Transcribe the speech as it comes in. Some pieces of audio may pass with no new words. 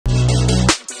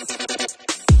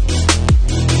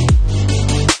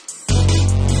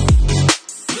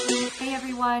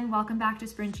everyone, welcome back to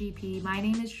SprintGP. My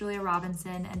name is Julia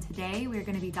Robinson, and today we're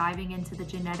going to be diving into the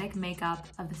genetic makeup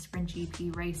of the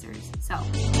SprintGP racers. So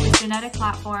this genetic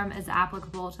platform is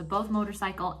applicable to both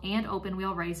motorcycle and open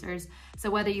wheel racers.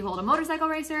 So whether you hold a motorcycle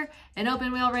racer, an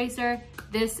open wheel racer,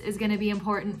 this is going to be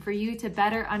important for you to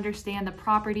better understand the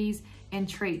properties and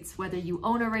traits, whether you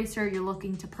own a racer, you're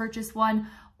looking to purchase one,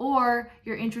 or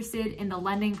you're interested in the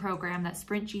lending program that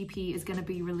SprintGP is going to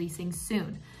be releasing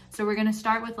soon. So we're going to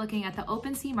start with looking at the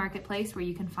Opensea marketplace where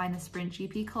you can find the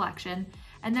SprintGP collection,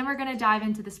 and then we're going to dive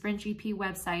into the SprintGP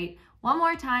website one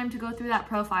more time to go through that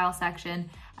profile section.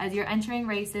 As you're entering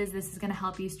races, this is going to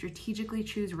help you strategically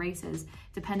choose races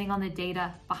depending on the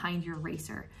data behind your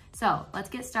racer. So let's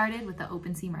get started with the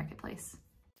Opensea marketplace.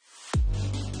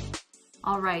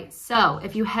 All right, so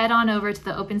if you head on over to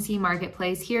the Opensea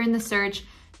marketplace, here in the search,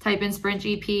 type in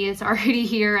SprintGP. It's already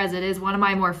here as it is one of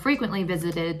my more frequently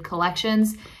visited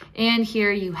collections. And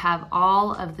here you have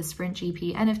all of the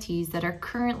SprintGP NFTs that are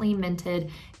currently minted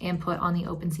and put on the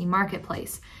Opensea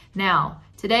marketplace. Now,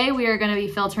 today we are going to be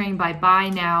filtering by buy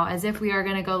now, as if we are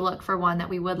going to go look for one that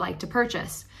we would like to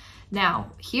purchase.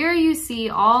 Now, here you see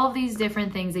all of these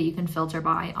different things that you can filter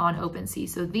by on Opensea.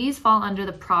 So these fall under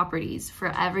the properties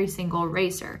for every single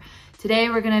racer.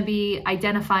 Today we're going to be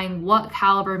identifying what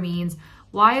caliber means.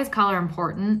 Why is color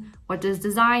important? What does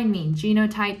design mean?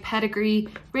 Genotype, pedigree,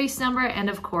 race number, and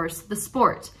of course, the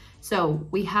sport. So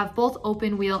we have both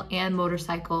open wheel and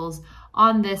motorcycles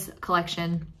on this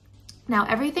collection. Now,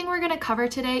 everything we're gonna cover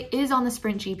today is on the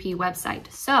SprintGP website.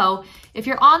 So if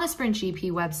you're on the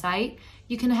SprintGP website,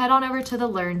 you can head on over to the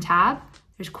Learn tab.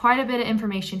 There's quite a bit of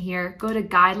information here. Go to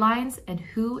Guidelines and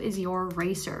Who is your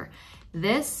racer?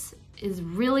 This is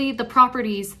really the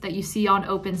properties that you see on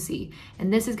Opensea,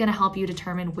 and this is going to help you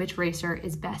determine which racer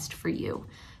is best for you.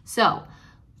 So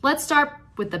let's start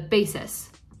with the basis.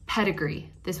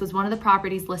 Pedigree. This was one of the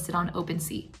properties listed on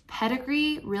Opensea.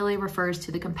 Pedigree really refers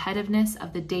to the competitiveness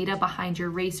of the data behind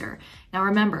your racer. Now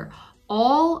remember,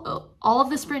 all of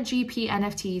the SprintGP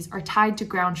NFTs are tied to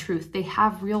ground truth. They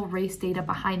have real race data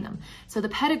behind them. So the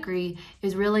pedigree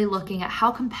is really looking at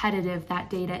how competitive that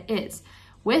data is.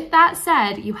 With that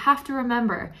said, you have to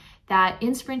remember that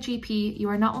in SprintGP, you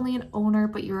are not only an owner,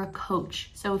 but you're a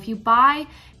coach. So if you buy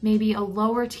maybe a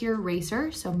lower tier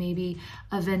racer, so maybe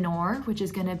a Venor, which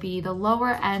is going to be the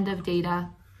lower end of data,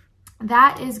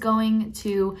 that is going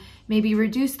to maybe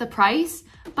reduce the price,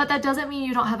 but that doesn't mean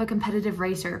you don't have a competitive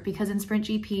racer, because in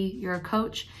SprintGP, you're a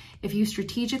coach. If you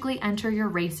strategically enter your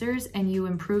racers and you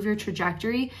improve your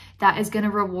trajectory, that is going to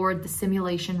reward the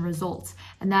simulation results.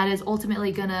 And that is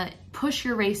ultimately going to push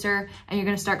your racer and you're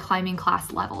going to start climbing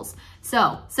class levels.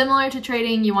 So similar to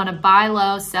trading, you want to buy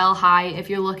low, sell high if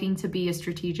you're looking to be a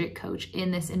strategic coach in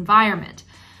this environment.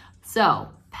 So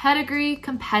pedigree,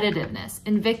 competitiveness.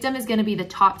 Invictum is going to be the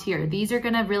top tier. These are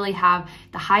going to really have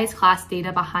the highest class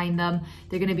data behind them.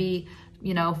 They're going to be,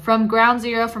 from ground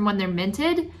zero, from when they're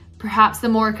minted, perhaps the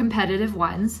more competitive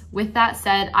ones. With that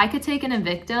said, I could take an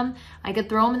Invictum, I could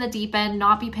throw them in the deep end,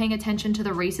 not be paying attention to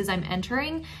the races I'm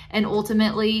entering, and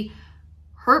ultimately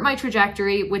hurt my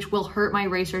trajectory, which will hurt my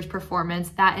racer's performance.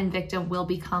 That Invictum will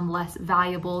become less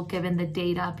valuable given the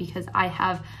data, because I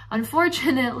have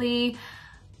unfortunately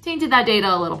tainted that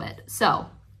data a little bit. So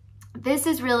this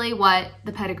is really what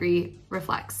the pedigree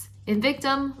reflects.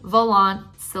 Invictum, Volant,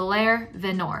 Solaire,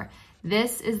 Venor.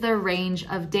 This is the range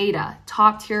of data.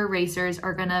 Top tier racers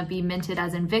are gonna be minted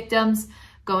as Invictums,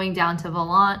 going down to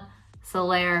Volant,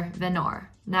 Solaire, Venor.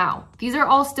 Now, these are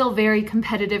all still very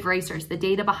competitive racers. The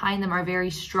data behind them are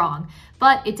very strong,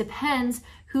 but it depends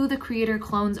who the creator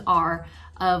clones are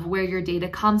of where your data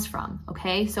comes from,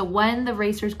 okay? So when the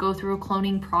racers go through a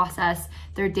cloning process,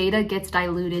 their data gets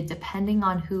diluted depending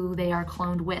on who they are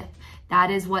cloned with. That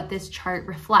is what this chart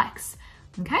reflects,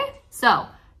 okay? So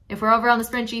if we're over on the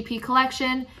SprintGP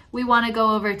collection, we wanna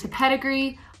go over to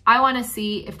pedigree. I wanna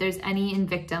see if there's any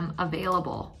Invictum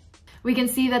available. We can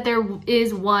see that there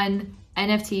is one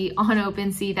NFT on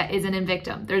Opensea that is an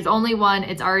Invictum. There's only one,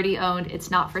 it's already owned,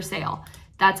 it's not for sale.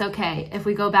 That's okay. If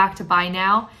we go back to buy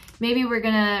now, maybe we're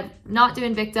gonna not do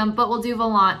Invictum, but we'll do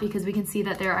Volant, because we can see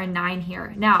that there are 9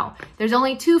 here. Now, there's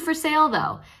only 2 for sale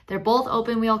though. They're both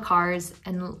open wheel cars,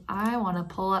 and I wanna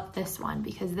pull up this one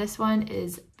because this one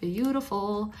is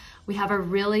beautiful. We have a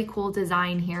really cool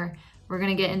design here. We're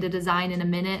gonna get into design in a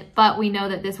minute, but we know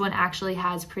that this one actually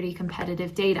has pretty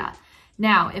competitive data.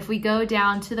 Now, if we go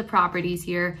down to the properties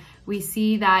here, we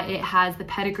see that it has the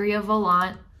pedigree of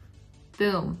Volant.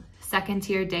 Boom. Second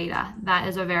tier data. That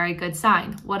is a very good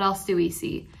sign. What else do we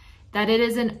see? That it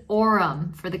is an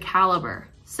Aurum for the caliber.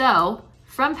 So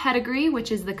From Pedigree, which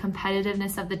is the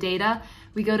competitiveness of the data,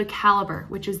 we go to Caliber,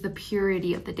 which is the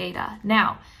purity of the data.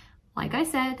 Now, like I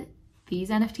said, these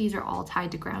NFTs are all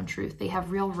tied to ground truth. They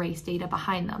have real race data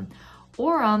behind them.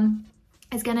 Aurum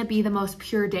is going to be the most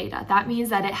pure data. That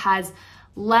means that it has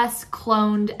less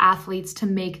cloned athletes to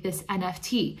make this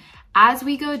NFT. As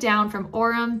we go down from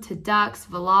Aurum to Dux,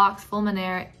 Velox,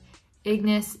 Fulminaire,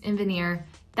 Ignis, Invenir,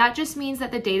 that just means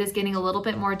that the data is getting a little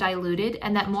bit more diluted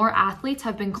and that more athletes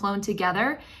have been cloned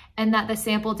together and that the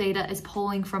sample data is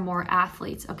pulling from more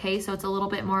athletes, okay? So it's a little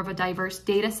bit more of a diverse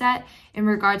data set in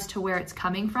regards to where it's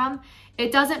coming from.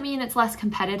 It doesn't mean it's less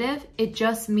competitive. It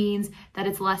just means that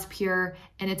it's less pure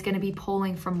and it's gonna be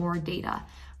pulling from more data.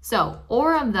 So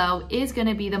Aurum though is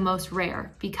gonna be the most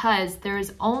rare because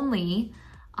there's only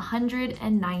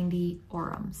 190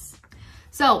 Aurums.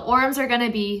 So Aurums are gonna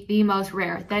be the most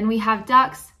rare. Then we have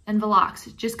Dux and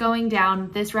Velox. Just going down,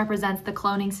 this represents the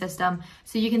cloning system.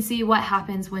 So you can see what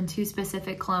happens when two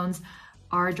specific clones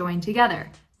are joined together.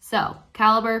 So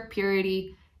Caliber,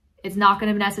 purity, it's not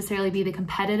gonna necessarily be the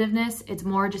competitiveness. It's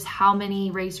more just how many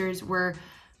racers were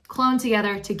cloned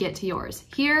together to get to yours.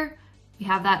 Here, we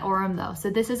have that Aurum though. So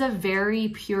this is a very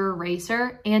pure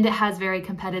racer and it has very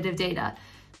competitive data.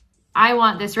 I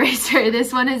want this racer.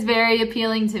 This one is very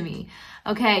appealing to me.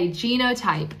 Okay,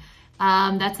 Genotype.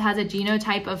 That has a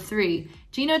genotype of 3.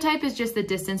 Genotype is just the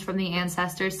distance from the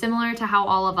ancestors, similar to how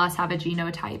all of us have a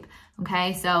genotype.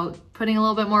 Okay, so putting a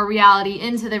little bit more reality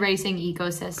into the racing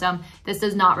ecosystem. This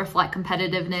does not reflect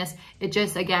competitiveness. It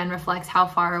just, again, reflects how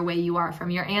far away you are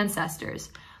from your ancestors.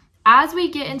 As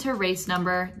we get into race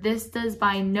number, this does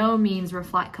by no means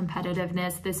reflect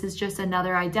competitiveness. This is just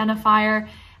another identifier.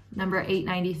 Number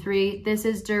 893, this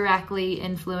is directly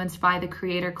influenced by the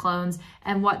creator clones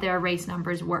and what their race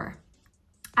numbers were.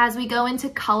 As we go into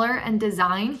color and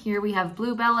design, here we have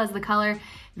Bluebell as the color,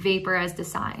 Vapor as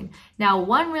design. Now,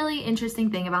 one really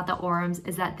interesting thing about the Aurums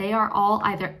is that they are all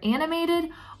either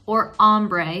animated or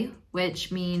ombre,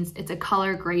 which means it's a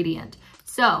color gradient.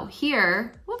 So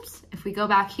here, whoops, if we go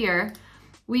back here,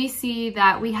 we see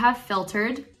that we have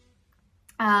filtered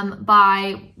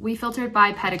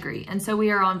by Pedigree, and so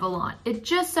we are on Volant. It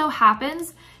just so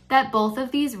happens that both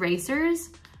of these racers,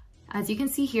 as you can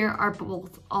see here, are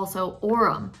both also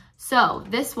Aurum. So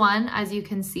this one, as you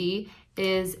can see,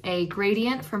 is a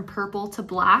gradient from purple to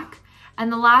black,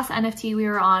 and the last NFT we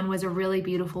were on was a really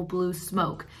beautiful blue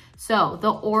smoke. So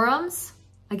the Aurums,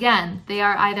 again, they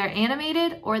are either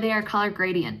animated or they are color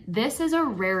gradient. This is a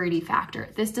rarity factor.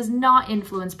 This does not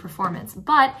influence performance,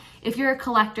 but if you're a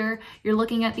collector, you're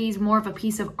looking at these more of a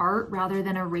piece of art rather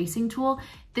than a racing tool,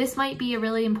 this might be a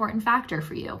really important factor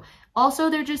for you. Also,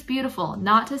 they're just beautiful.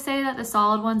 Not to say that the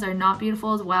solid ones are not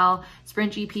beautiful as well.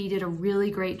 SprintGP did a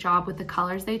really great job with the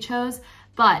colors they chose,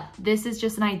 but this is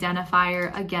just an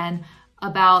identifier, again,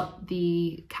 about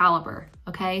the caliber,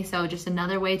 okay? So just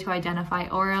another way to identify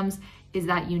Aurums is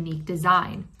that unique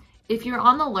design. If you're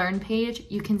on the Learn page,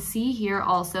 you can see here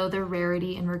also the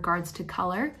rarity in regards to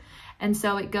color. And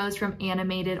so it goes from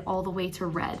animated all the way to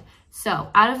red. So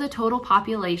out of the total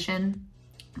population,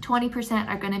 20%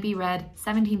 are gonna be red,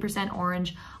 17%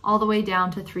 orange, all the way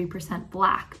down to 3%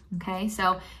 black, okay?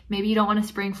 So maybe you don't wanna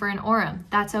spring for an Aurum,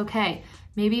 that's okay.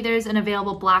 Maybe there's an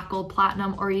available black, gold,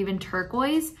 platinum, or even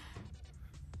turquoise.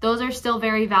 Those are still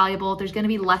very valuable. There's gonna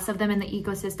be less of them in the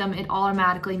ecosystem. It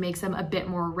automatically makes them a bit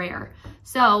more rare.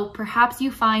 So perhaps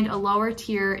you find a lower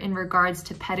tier in regards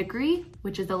to Pedigree,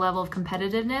 which is the level of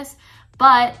competitiveness,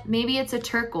 but maybe it's a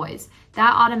turquoise.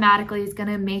 That automatically is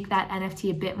gonna make that NFT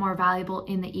a bit more valuable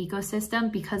in the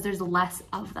ecosystem because there's less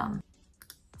of them.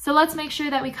 So let's make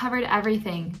sure that we covered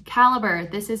everything. Caliber,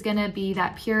 this is gonna be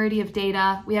that purity of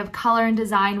data. We have color and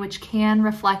design, which can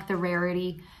reflect the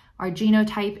rarity. Our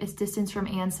genotype is distance from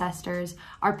ancestors.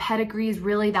 Our pedigree is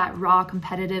really that raw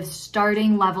competitive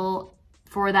starting level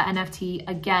for the NFT.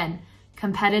 Again,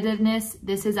 competitiveness,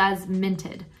 this is as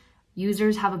minted.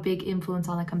 Users have a big influence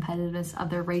on the competitiveness of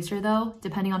their racer though,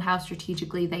 depending on how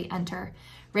strategically they enter.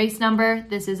 Race number,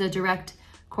 this is a direct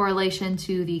correlation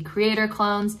to the creator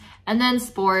clones. And then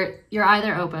sport, you're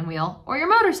either open wheel or your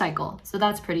motorcycle. So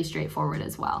that's pretty straightforward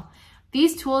as well.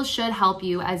 These tools should help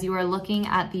you as you are looking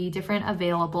at the different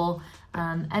available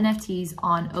NFTs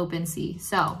on Opensea.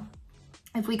 So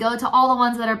if we go to all the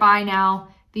ones that are buy now,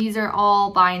 these are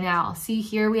all buy now. See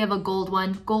here, we have a gold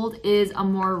one. Gold is a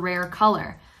more rare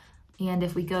color. And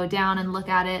if we go down and look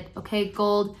at it, okay,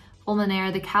 gold,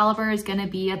 Fulminaire, the caliber is gonna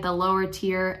be at the lower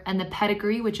tier, and the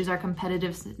pedigree, which is our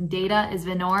competitive data, is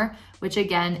Venor, which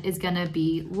again is gonna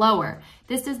be lower.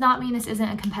 This does not mean this isn't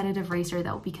a competitive racer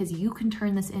though, because you can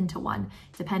turn this into one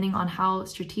depending on how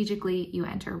strategically you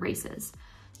enter races.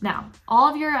 Now, all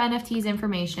of your NFT's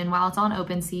information, while it's on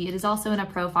Opensea, it is also in a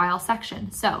profile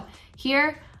section. So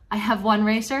here I have one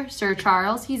racer, Sir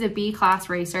Charles. He's a B-class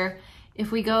racer.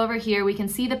 If we go over here, we can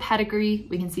see the pedigree,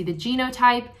 we can see the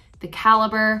genotype, the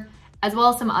caliber, as well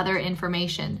as some other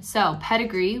information. So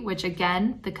pedigree, which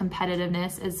again, the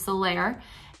competitiveness is Solaire.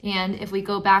 And if we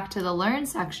go back to the learn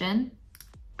section,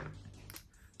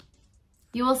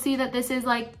 you will see that this is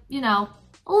like, you know,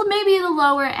 maybe the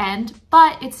lower end,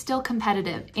 but it's still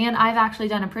competitive. And I've actually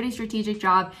done a pretty strategic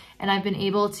job and I've been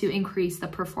able to increase the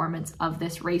performance of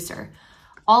this racer.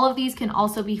 All of these can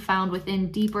also be found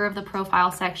within deeper of the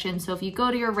profile section. So if you go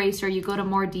to your racer, you go to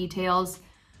more details,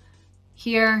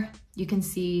 here you can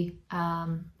see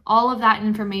all of that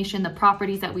information, the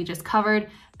properties that we just covered,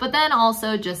 but then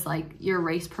also just like your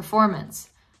race performance.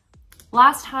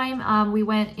 Last time we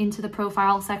went into the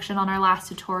profile section on our last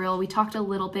tutorial, we talked a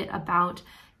little bit about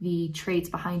the traits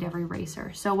behind every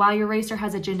racer. So while your racer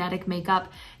has a genetic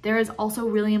makeup, there is also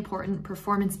really important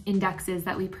performance indexes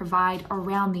that we provide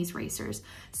around these racers.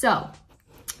 So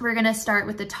we're gonna start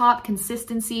with the top,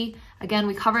 consistency. Again,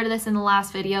 we covered this in the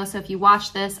last video, so if you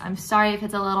watch this, I'm sorry if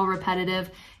it's a little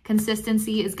repetitive.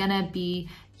 Consistency is gonna be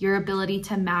your ability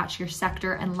to match your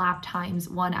sector and lap times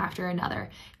one after another.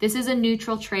 This is a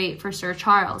neutral trait for Sir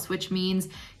Charles, which means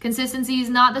consistency is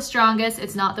not the strongest,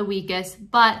 it's not the weakest,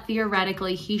 but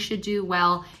theoretically he should do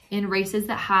well in races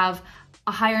that have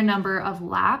a higher number of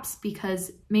laps,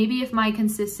 because maybe if my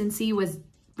consistency was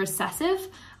recessive,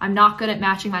 I'm not good at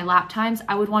matching my lap times,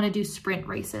 I would want to do sprint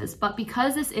races. But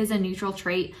because this is a neutral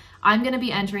trait, I'm going to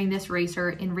be entering this racer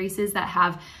in races that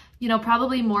have, you know,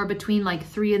 probably more between like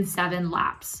 3 and 7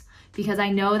 laps, because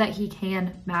I know that he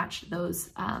can match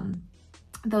those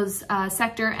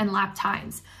sector and lap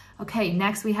times. Okay,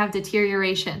 next we have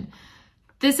deterioration.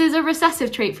 This is a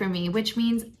recessive trait for me, which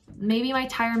means maybe my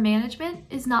tire management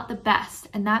is not the best.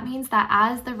 And that means that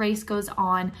as the race goes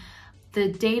on, the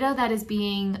data that is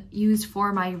being used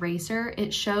for my racer,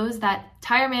 it shows that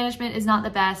tire management is not the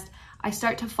best. I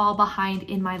start to fall behind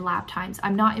in my lap times.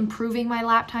 I'm not improving my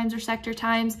lap times or sector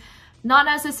times, not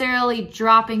necessarily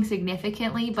dropping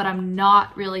significantly, but I'm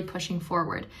not really pushing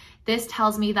forward. This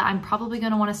tells me that I'm probably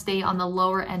going to want to stay on the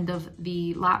lower end of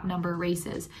the lap number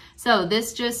races. So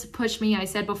this just pushed me, I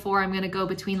said before, I'm going to go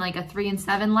between like a 3 and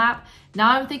 7 lap.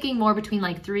 Now I'm thinking more between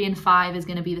like 3 and 5 is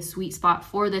going to be the sweet spot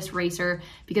for this racer,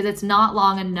 because it's not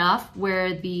long enough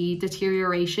where the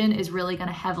deterioration is really going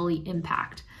to heavily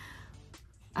impact.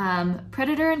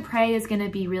 Predator and prey is going to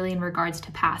be really in regards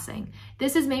to passing.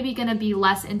 This is maybe going to be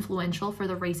less influential for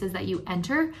the races that you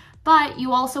enter, but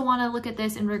you also want to look at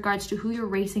this in regards to who you're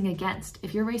racing against.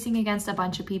 If you're racing against a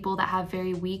bunch of people that have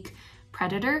very weak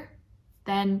predator,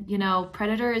 then, you know,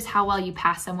 predator is how well you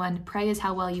pass someone, prey is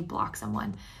how well you block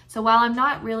someone. So while I'm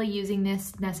not really using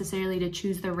this necessarily to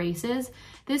choose the races,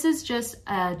 this is just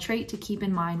a trait to keep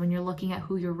in mind when you're looking at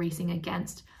who you're racing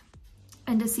against,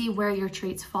 and to see where your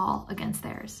traits fall against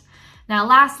theirs. Now,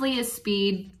 lastly is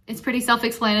speed. It's pretty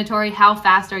self-explanatory. How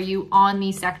fast are you on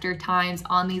these sector times,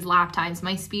 on these lap times?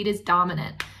 My speed is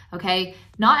dominant, okay?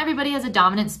 Not everybody has a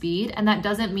dominant speed, and that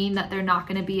doesn't mean that they're not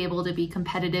gonna be able to be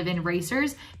competitive in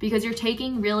racers, because you're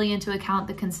taking really into account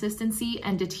the consistency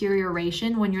and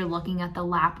deterioration when you're looking at the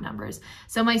lap numbers.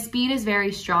 So my speed is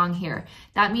very strong here.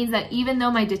 That means that even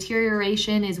though my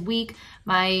deterioration is weak,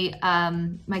 my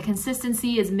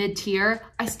consistency is mid-tier,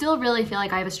 I still really feel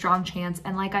like I have a strong chance.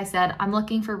 And like I said, I'm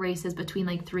looking for races between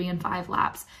like 3 and 5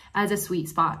 laps as a sweet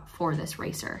spot for this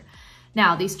racer.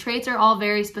 Now, these traits are all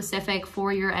very specific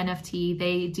for your NFT.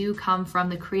 They do come from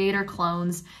the creator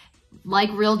clones. Like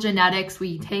real genetics,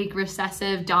 we take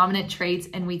recessive dominant traits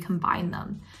and we combine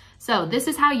them. So this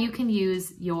is how you can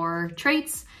use your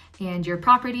traits and your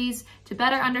properties to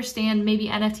better understand maybe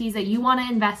NFTs that you want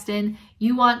to invest in,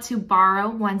 you want to borrow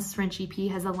once SprintGP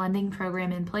has a lending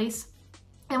program in place.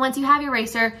 And once you have your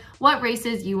racer, what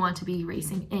races you want to be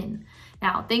racing in.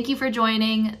 Now, thank you for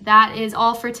joining. That is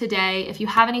all for today. If you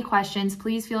have any questions,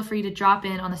 please feel free to drop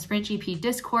in on the SprintGP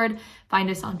Discord.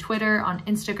 Find us on Twitter, on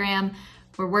Instagram.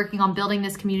 We're working on building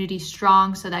this community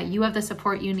strong so that you have the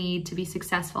support you need to be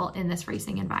successful in this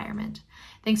racing environment.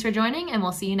 Thanks for joining, and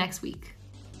we'll see you next week.